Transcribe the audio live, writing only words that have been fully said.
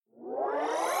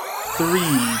Three,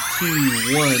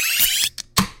 two, one.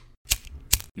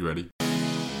 You ready?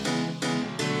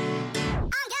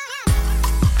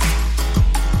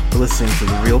 You're listening to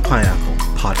the Real Pineapple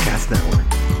Podcast Network.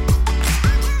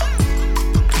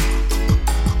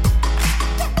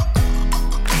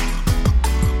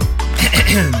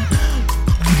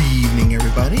 Good evening,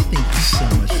 everybody. Thank you so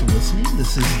much for listening.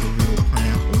 This is the Real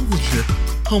Pineapple. This is your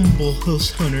humble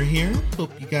host, Hunter, here.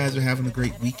 Hope you guys are having a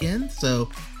great weekend. So,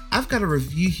 I've got a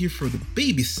review here for The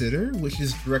Babysitter, which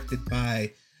is directed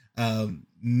by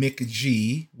Mick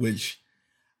G, which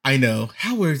I know,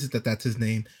 how weird is it that that's his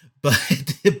name? But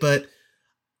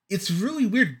it's really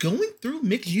weird. Going through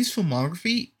Mick G's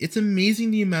filmography, it's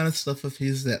amazing the amount of stuff of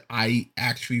his that I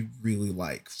actually really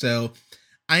like. So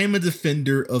I am a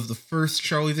defender of the first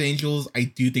Charlie's Angels. I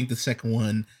do think the second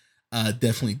one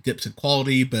definitely dips in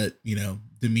quality, but, you know,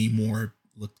 Demi Moore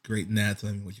looked great in that, so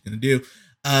I mean, what you're going to do.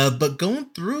 But going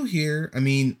through here, I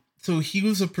mean, so he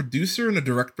was a producer and a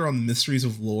director on The Mysteries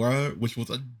of Laura, which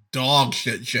was a dog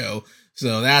shit show.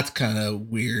 So that's kind of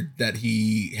weird that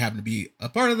he happened to be a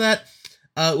part of that.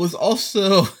 It was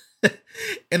also,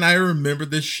 and I remember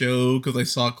this show because I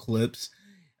saw clips.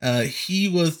 He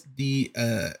was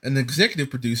an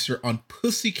executive producer on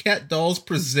Pussycat Dolls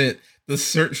Present: The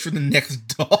Search for the Next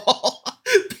Doll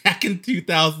back in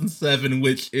 2007,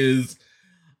 which is,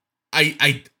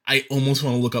 I almost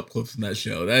want to look up clips from that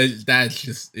show. That's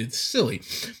just, it's silly.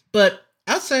 But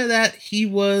outside of that, he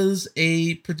was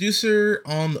a producer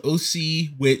on the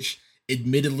OC, which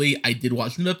admittedly I did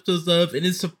watch some episodes of, and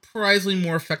is surprisingly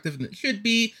more effective than it should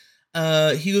be.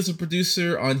 He was a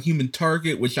producer on Human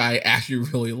Target, which I actually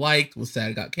really liked. Was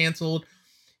sad it got canceled.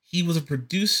 He was a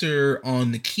producer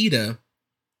on Nikita,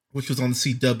 which was on the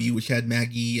CW, which had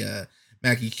Maggie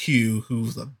Q, who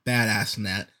was a badass in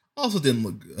that. Also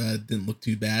didn't look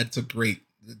too bad.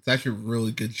 It's actually a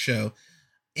really good show.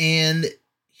 And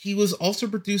he was also a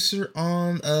producer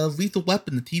on Lethal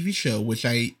Weapon, the TV show, which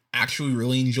I actually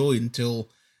really enjoyed until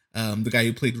the guy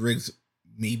who played Riggs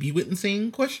maybe went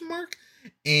insane, ?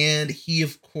 And he,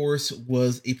 of course,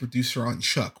 was a producer on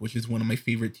Chuck, which is one of my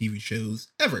favorite TV shows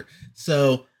ever.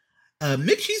 So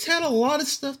Mick G's had a lot of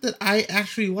stuff that I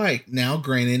actually like. Now,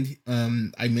 granted,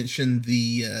 I mentioned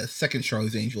the second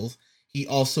Charlie's Angels. He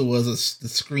also was the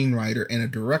screenwriter and a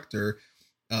director,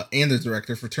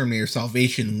 for Terminator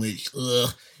Salvation, which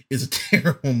is a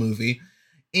terrible movie.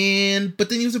 But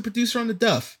then he was a producer on The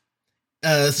Duff.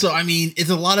 So I mean, it's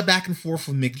a lot of back and forth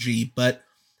with Mick G, but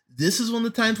this is one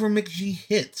of the times where Mick G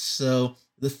hits. So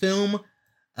the film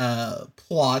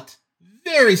plot,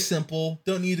 very simple.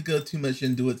 Don't need to go too much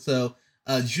into it. So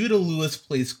Judah Lewis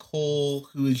plays Cole,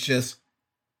 who is just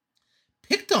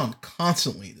picked on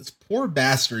constantly. This poor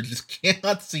bastard just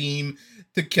cannot seem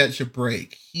to catch a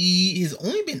break. He has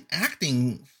only been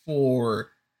acting for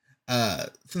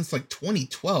since like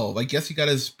 2012. I guess he got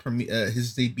his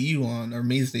debut on, or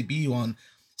made his debut on,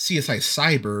 CSI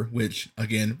Cyber, which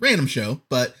again, random show,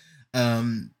 but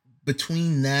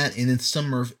between that and in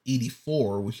summer of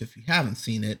 '84, which if you haven't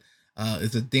seen it,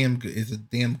 is a damn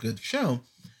good show.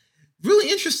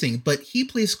 Really interesting. But he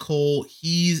plays Cole.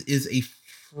 He is a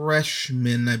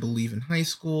freshman, I believe, in high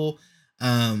school.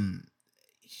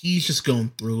 He's just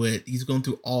going through it. He's going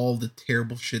through all the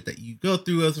terrible shit that you go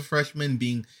through as a freshman,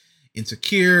 being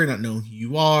insecure, not knowing who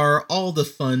you are, all the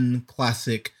fun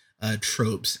classic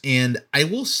tropes. And I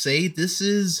will say, this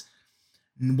is,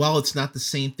 while it's not the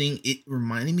same thing, it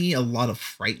reminded me a lot of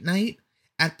Fright Night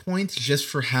at points, just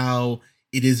for how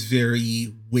it is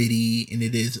very witty and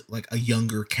it is like a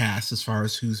younger cast as far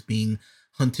as who's being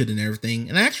hunted and everything.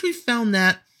 And I actually found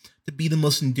that to be the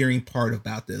most endearing part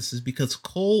about this, is because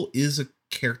Cole is a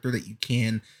character that you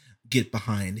can get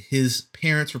behind. His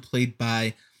parents were played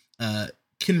by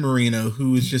Ken Marino,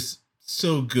 who is just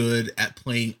so good at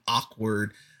playing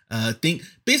awkward. Think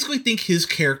his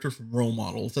character from Role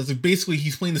Models. That's basically,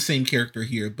 he's playing the same character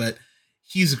here, but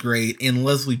he's great. And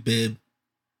Leslie Bibb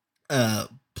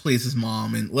plays his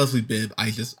mom, and Leslie Bibb,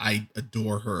 I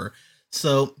adore her.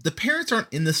 So the parents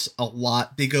aren't in this a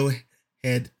lot. They go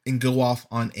ahead and go off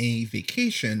on a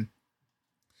vacation.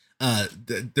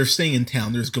 They're staying in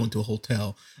town. They're just going to a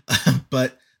hotel,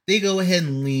 but they go ahead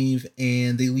and leave,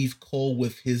 and they leave Cole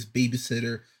with his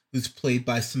babysitter, who's played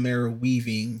by Samara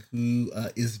Weaving, who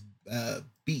is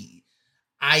B.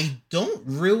 I don't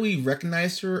really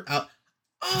recognize her.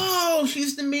 Oh,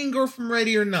 she's the main girl from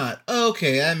Ready or Not.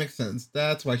 Okay, that makes sense.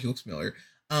 That's why she looks familiar.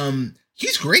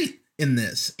 She's great in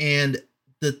this, and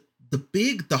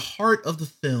the heart of the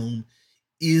film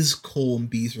is Cole and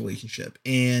B's relationship,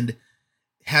 and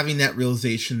having that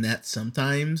realization that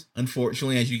sometimes,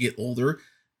 unfortunately, as you get older,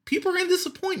 people are going to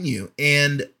disappoint you.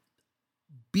 And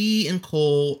B and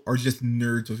Cole are just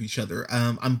nerds with each other.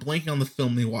 I'm blanking on the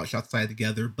film they watched outside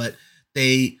together, but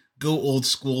they go old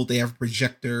school. They have a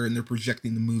projector and they're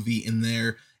projecting the movie and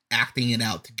they're acting it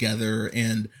out together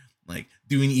and like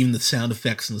doing even the sound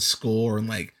effects and the score and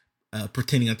like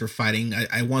pretending that they're fighting.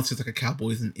 I want to say it's like a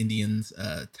Cowboys and Indians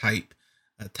type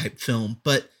film,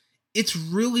 but it's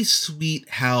really sweet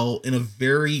how in a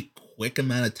very quick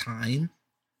amount of time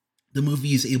the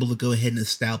movie is able to go ahead and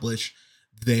establish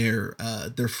their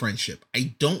friendship.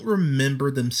 I don't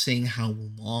remember them saying how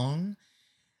long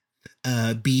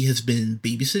B has been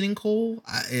babysitting Cole.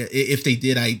 If they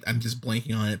did, I'm just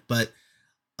blanking on it. But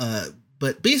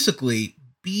basically,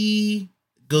 B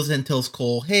goes ahead and tells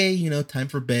Cole, "Hey, time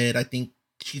for bed." I think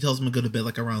she tells him to go to bed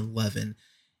like around 11,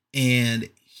 and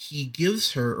he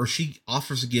gives her, or she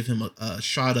offers to give him a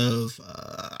shot of,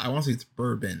 I want to say it's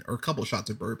bourbon, or a couple of shots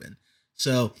of bourbon.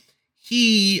 So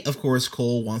he, of course,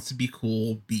 Cole wants to be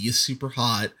cool. B is super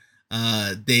hot.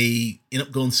 They end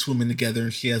up going swimming together,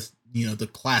 and she has, the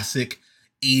classic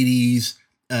 80s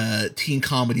teen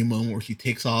comedy moment where she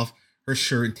takes off her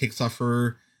shirt and takes off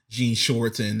her jean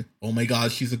shorts, and oh my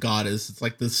god, she's a goddess. It's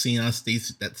like the scene on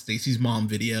Stacy's mom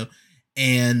video,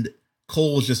 and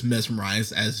Cole is just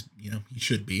mesmerized, as he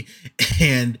should be,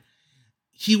 and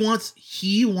he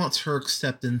wants her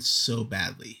acceptance so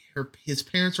badly. His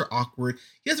parents are awkward.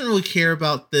 He doesn't really care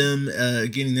about them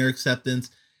getting their acceptance.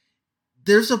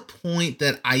 There's a point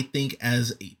that I think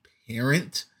as a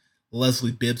parent,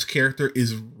 Leslie Bibb's character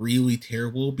is really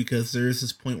terrible, because there's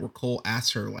this point where Cole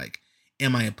asks her, like,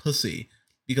 "Am I a pussy?"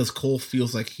 Because Cole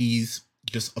feels like he's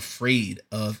just afraid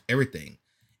of everything.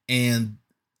 And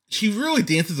she really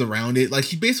dances around it. Like,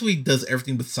 she basically does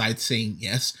everything besides saying,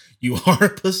 "Yes, you are a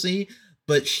pussy."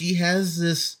 But she has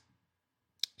this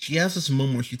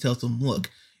moment where she tells him, "Look,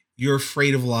 you're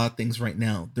afraid of a lot of things right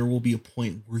now. There will be a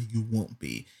point where you won't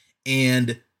be."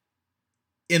 And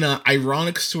in an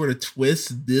ironic sort of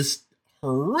twist, this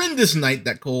horrendous night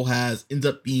that Cole has ends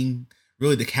up being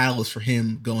really the catalyst for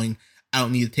him going, "I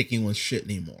don't need to take anyone's shit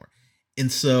anymore."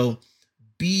 And so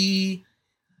B,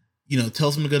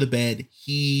 tells him to go to bed.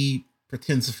 He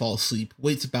pretends to fall asleep,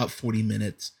 waits about 40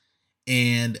 minutes,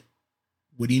 and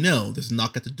what do you know? There's a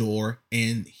knock at the door,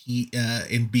 and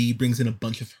and B brings in a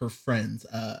bunch of her friends.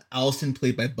 Allison,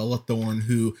 played by Bella Thorne,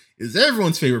 who is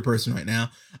everyone's favorite person right now.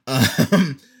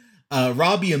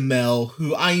 Robbie Amell,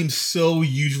 who I am so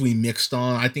usually mixed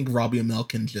on. I think Robbie Amell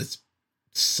can just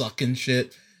suck and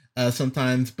shit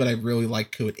sometimes, but I really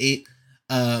like Code 8.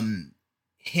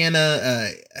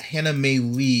 Hannah May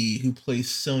Lee, who plays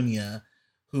Sonia,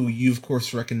 who you of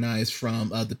course recognize from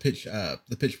the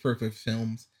Pitch Perfect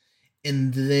films.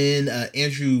 And then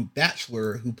Andrew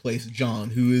Batchelor, who plays John,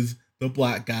 who is the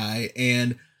black guy.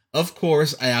 And of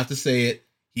course, I have to say it,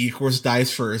 he of course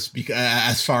dies first, because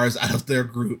as far as out of their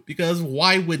group, because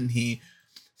why wouldn't he?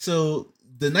 So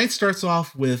the night starts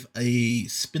off with a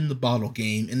spin the bottle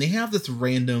game, and they have this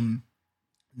random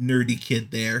nerdy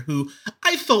kid there who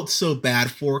I felt so bad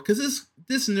for, because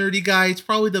this nerdy guy is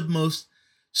probably the most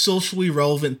socially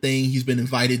relevant thing he's been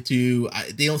invited to.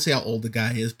 They don't say how old the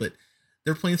guy is, but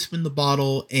they're playing spin the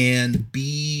bottle, and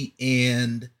B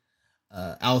and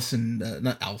Allison,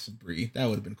 not Allison Brie, that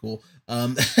would have been cool.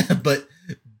 But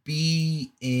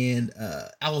B and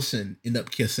Allison end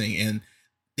up kissing, and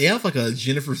they have like a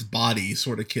Jennifer's Body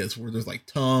sort of kiss where there's like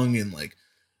tongue and like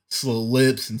slow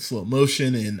lips and slow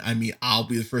motion. And I mean, I'll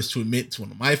be the first to admit it's one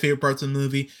of my favorite parts of the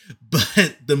movie,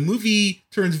 but the movie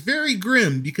turns very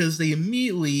grim because they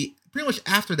immediately, pretty much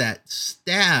after that,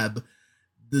 stab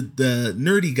the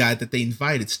nerdy guy that they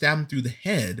invited, stab him through the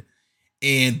head,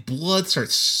 and blood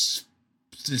starts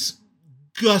just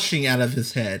gushing out of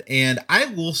his head. And I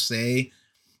will say,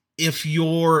 if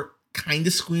you're kind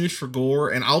of squeamish for gore,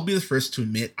 and I'll be the first to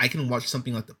admit, I can watch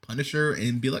something like The Punisher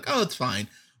and be like, oh, it's fine.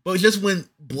 But just when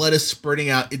blood is spurting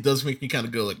out, it does make me kind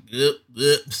of go like, ugh,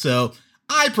 ugh. So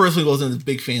I personally wasn't a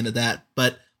big fan of that.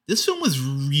 But this film was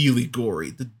really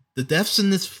gory. The deaths in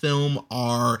this film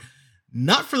are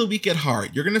not for the weak at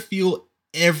heart. You're going to feel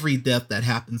every death that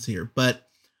happens here. But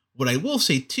what I will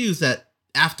say too is that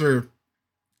after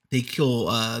they kill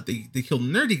the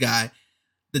nerdy guy,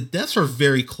 the deaths are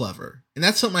very clever. And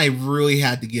that's something I really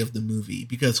had to give the movie,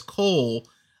 because Cole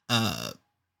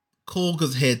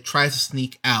goes ahead, tries to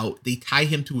sneak out. They tie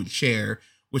him to a chair,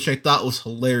 which I thought was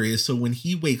hilarious. So when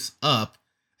he wakes up,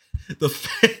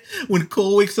 when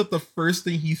Cole wakes up, the first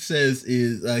thing he says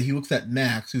is he looks at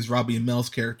Max, who's Robbie Amell's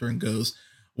character, and goes,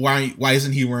 why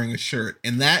isn't he wearing a shirt?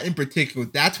 And that in particular,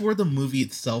 that's where the movie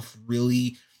itself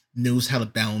really knows how to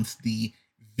balance the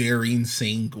very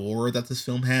insane gore that this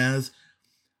film has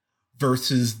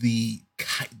versus the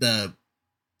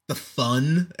the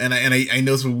fun, and I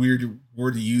know it's a weird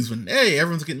word to use when hey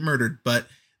everyone's getting murdered, but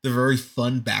the very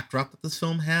fun backdrop that this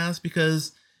film has,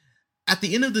 because at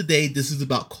the end of the day, this is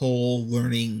about Cole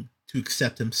learning to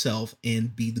accept himself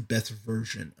and be the best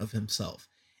version of himself.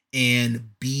 And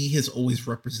B has always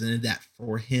represented that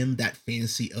for him. That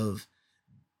fantasy of,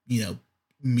 you know,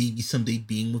 maybe someday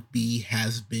being with B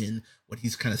has been what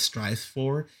he's kind of strives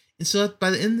for. And so by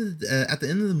the end of at the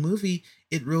end of the movie,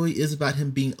 it really is about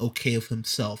him being okay with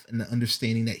himself and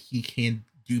understanding that he can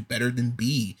do better than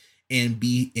B and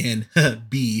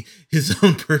be his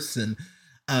own person.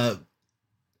 Uh,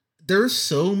 there's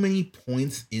so many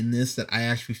points in this that I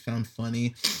actually found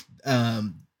funny.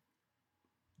 Um,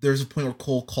 there's a point where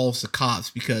Cole calls the cops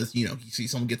because, you know, he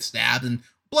sees someone get stabbed and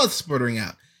blood spurting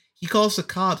out. He calls the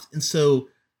cops, and so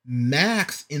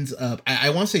Max ends up, I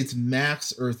want to say it's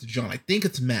Max or it's John. I think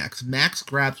it's Max. Max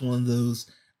grabs one of those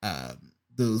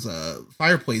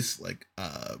fireplace like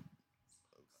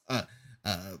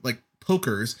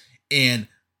pokers and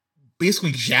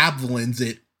basically javelins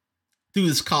it through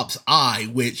this cop's eye,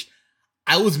 which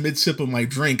I was mid sip of my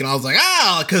drink and I was like,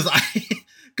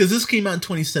 because this came out in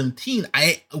 2017.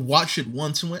 I watched it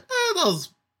once and went, that was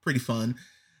pretty fun,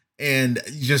 and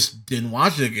just didn't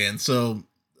watch it again. So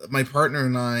my partner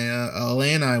and I,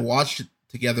 Elaine and I, watched it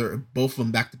together, both of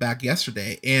them back to back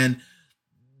yesterday, and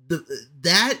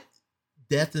that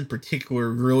death in particular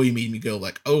really made me go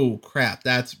like, oh crap,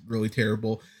 that's really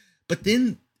terrible. But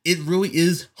then it really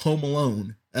is Home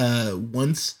Alone.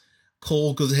 Once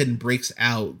Cole goes ahead and breaks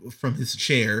out from his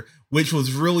chair, which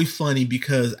was really funny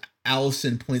because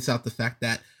Allison points out the fact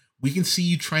that we can see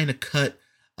you trying to cut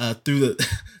through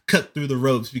the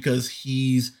ropes because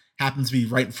he's happens to be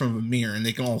right in front of a mirror and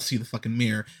they can all see the fucking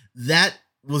mirror. That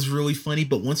was really funny,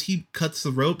 but once he cuts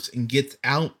the ropes and gets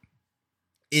out,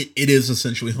 it is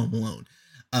essentially Home Alone.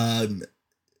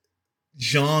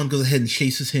 John goes ahead and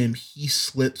chases him. He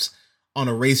slips on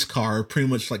a race car, pretty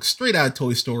much like straight out of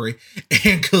Toy Story,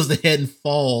 and goes ahead and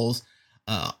falls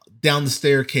down the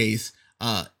staircase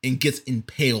and gets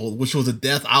impaled, which was a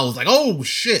death. I was like, oh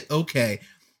shit, okay.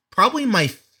 Probably my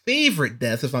favorite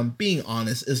death, if I'm being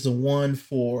honest, is the one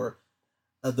for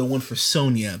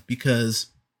Sonia, because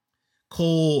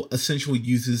Cole essentially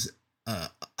uses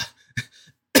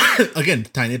again,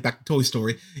 tying it back to Toy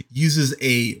Story, uses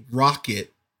a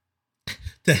rocket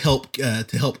to help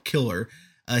kill her.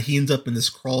 He ends up in this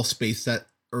crawl space that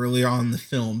earlier on in the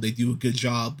film they do a good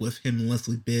job with him and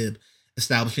Leslie Bibb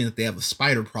establishing that they have a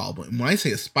spider problem. And when I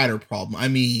say a spider problem, I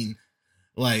mean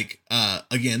like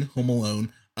again, Home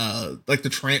Alone, like the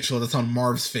tarantula that's on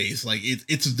Marv's face. Like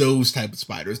it's those type of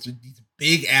spiders. They're these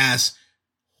big ass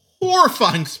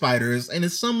horrifying spiders. And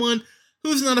as someone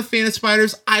who's not a fan of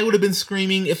spiders, I would have been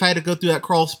screaming if I had to go through that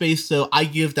crawl space. So I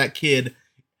give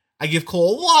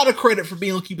Cole a lot of credit for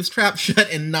being able to keep his trap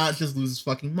shut and not just lose his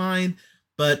fucking mind.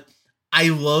 But I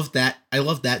love that. I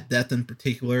love that death in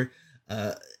particular.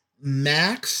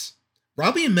 Max,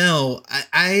 Robbie Amell,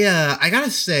 I gotta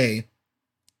say,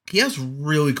 he has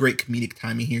really great comedic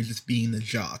timing here, just being the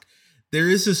jock. There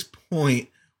is this point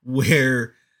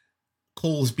where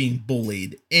Cole is being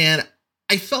bullied, and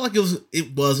I felt like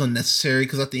it was unnecessary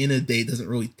because at the end of the day, it doesn't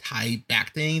really tie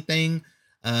back to anything.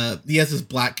 He has this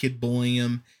black kid bullying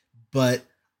him, but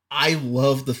I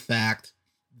love the fact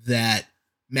that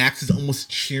Max is almost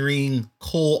cheering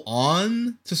Cole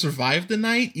on to survive the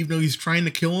night, even though he's trying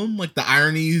to kill him. Like, the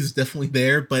irony is definitely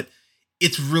there, but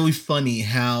it's really funny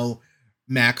how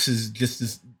Max is just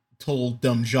this total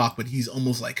dumb jock, but he's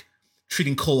almost like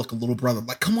treating Cole like a little brother.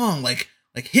 Like, come on, like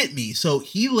hit me. So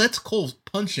he lets Cole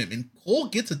punch him, and Cole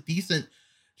gets a decent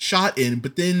shot in,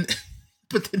 but then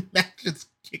Max just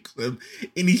kicks him,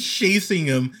 and he's chasing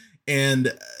him.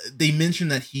 And they mention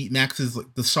that Max is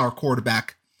like the star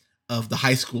quarterback of the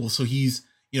high school, so he's,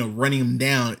 you know, running him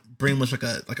down pretty much like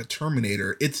a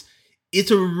Terminator. It's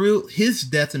a real, his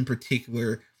death in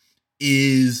particular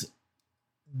is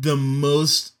the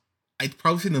most, I'd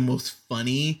probably say the most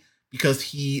funny, because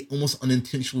he almost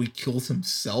unintentionally kills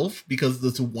himself because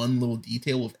there's one little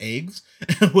detail with eggs,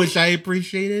 which I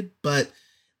appreciated. But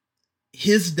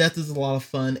his death is a lot of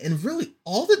fun, and really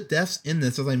all the deaths in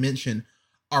this, as I mentioned,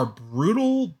 are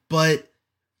brutal, but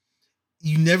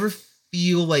you never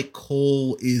feel like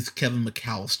Cole is Kevin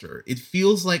McAllister. It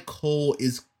feels like Cole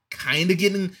is kind of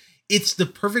getting, it's the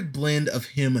perfect blend of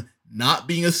him not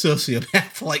being a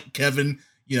sociopath like Kevin,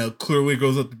 you know, clearly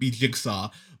grows up to be Jigsaw,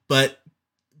 but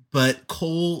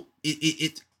Cole,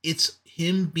 it's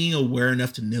him being aware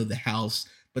enough to know the house,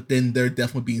 but then there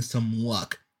definitely being some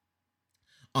luck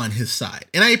on his side.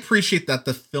 And I appreciate that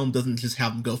the film doesn't just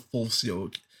have him go full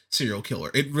serial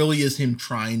killer. It really is him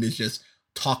trying to just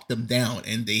talk them down,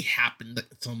 and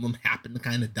some of them happen to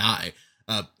kind of die.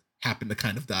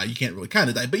 You can't really kind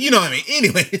of die, but you know what I mean.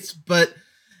 Anyways, but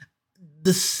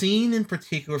the scene in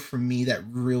particular for me that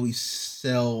really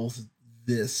sells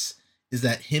this is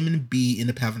that him and B end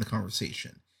up having a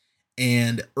conversation.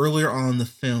 And earlier on in the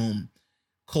film,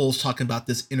 Cole's talking about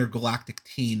this intergalactic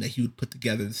team that he would put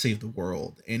together to save the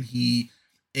world. And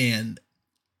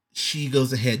she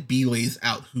goes ahead, B lays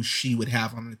out who she would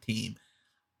have on the team.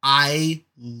 I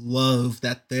love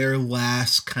that their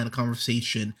last kind of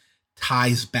conversation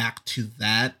ties back to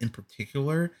that in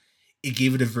particular. It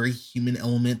gave it a very human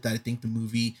element that I think the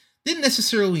movie didn't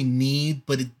necessarily need,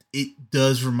 but it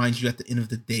does remind you at the end of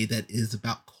the day that is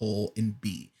about Cole and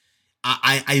B.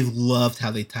 I loved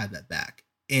how they tied that back.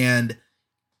 And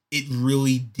it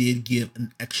really did give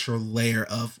an extra layer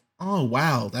of, oh,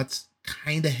 wow, that's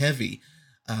kind of heavy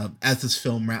as this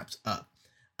film wraps up.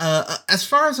 As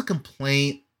far as a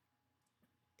complaint,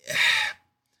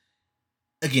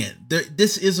 again,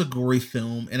 this is a gory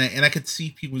film, and I could see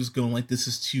people just going like, this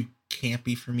is too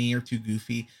campy for me or too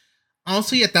goofy.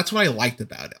 Honestly, yeah, that's what I liked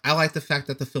about it. I like the fact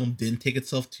that the film didn't take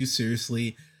itself too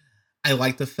seriously. I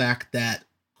like the fact that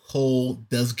Cole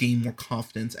does gain more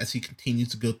confidence as he continues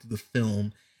to go through the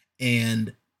film,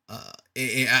 and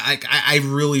I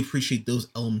really appreciate those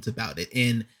elements about it.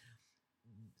 And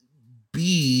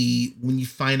B, when you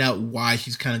find out why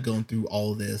she's kind of going through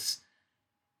all of this,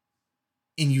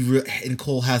 and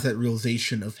Cole has that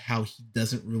realization of how he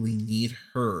doesn't really need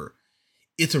her,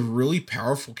 it's a really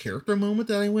powerful character moment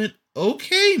that I went,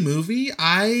 okay, movie,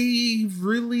 I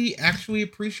really actually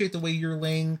appreciate the way you're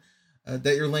laying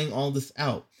all this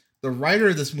out. The writer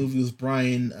of this movie was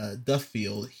Brian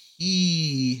Duffield.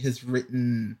 He has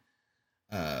written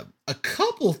a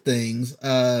couple things.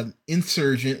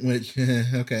 Insurgent, which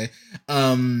okay.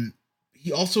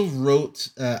 He also wrote.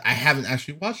 I haven't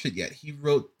actually watched it yet. He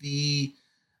wrote the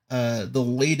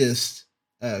latest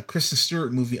Kristen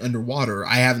Stewart movie, Underwater.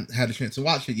 I haven't had a chance to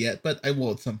watch it yet, but I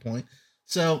will at some point.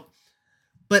 So,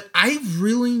 but I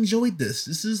really enjoyed this.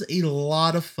 This is a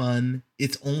lot of fun.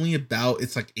 It's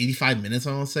like 85 minutes,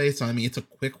 I want to say. So, I mean, it's a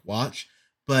quick watch,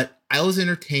 but I was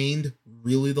entertained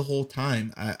really the whole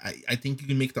time. I think you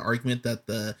can make the argument that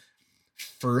the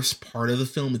first part of the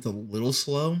film is a little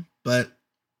slow, but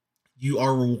you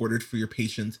are rewarded for your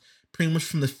patience pretty much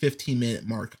from the 15-minute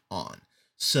mark on.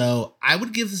 So I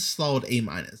would give this a solid A-.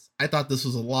 I thought this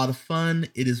was a lot of fun.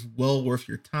 It is well worth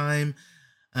your time.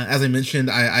 As I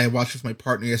mentioned, I watched with my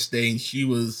partner yesterday, and she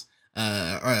was,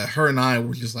 her and I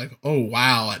were just like, oh,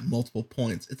 wow, at multiple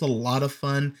points. It's a lot of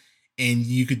fun, and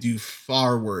you could do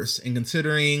far worse. And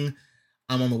considering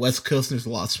I'm on the West Coast and there's a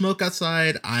lot of smoke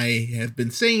outside, I have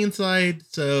been staying inside,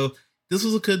 so this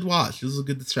was a good watch. This was a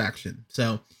good distraction.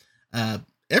 So,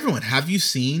 everyone, have you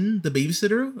seen The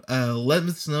Babysitter? Let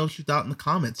us know, shoot out in the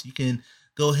comments. You can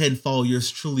go ahead and follow yours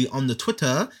truly on the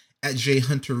Twitter at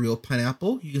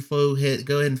jhunterrealpineapple. You can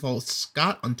go ahead and follow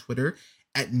Scott on Twitter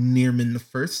at Nearman the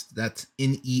First. That's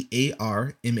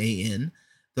Nearman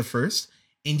the First.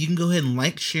 And you can go ahead and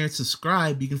like, share, and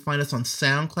subscribe. You can find us on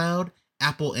SoundCloud,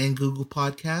 Apple and Google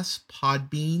Podcasts,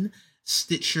 Podbean,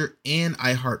 Stitcher, and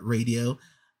iHeartRadio,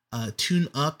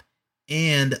 TuneUp,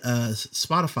 and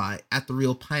Spotify at The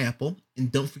Real Pineapple.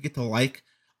 And don't forget to like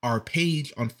our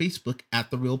page on Facebook at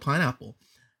The Real Pineapple.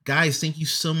 Guys, thank you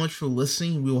so much for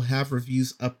listening. We will have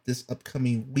reviews up this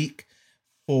upcoming week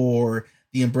for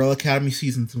the Umbrella Academy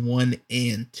Seasons 1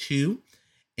 and 2.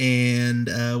 And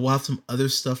we'll have some other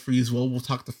stuff for you as well. We'll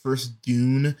talk the first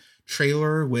Dune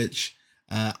trailer, which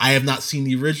I have not seen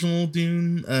the original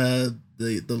Dune,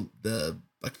 the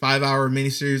like 5-hour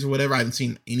miniseries or whatever. I haven't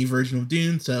seen any version of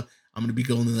Dune, so I'm going to be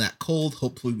going into that cold.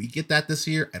 Hopefully we get that this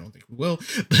year. I don't think we will,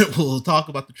 but we'll talk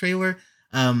about the trailer.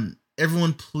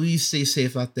 Everyone, please stay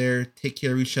safe out there. Take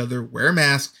care of each other. Wear a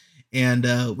mask. And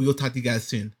we will talk to you guys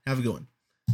soon. Have a good one.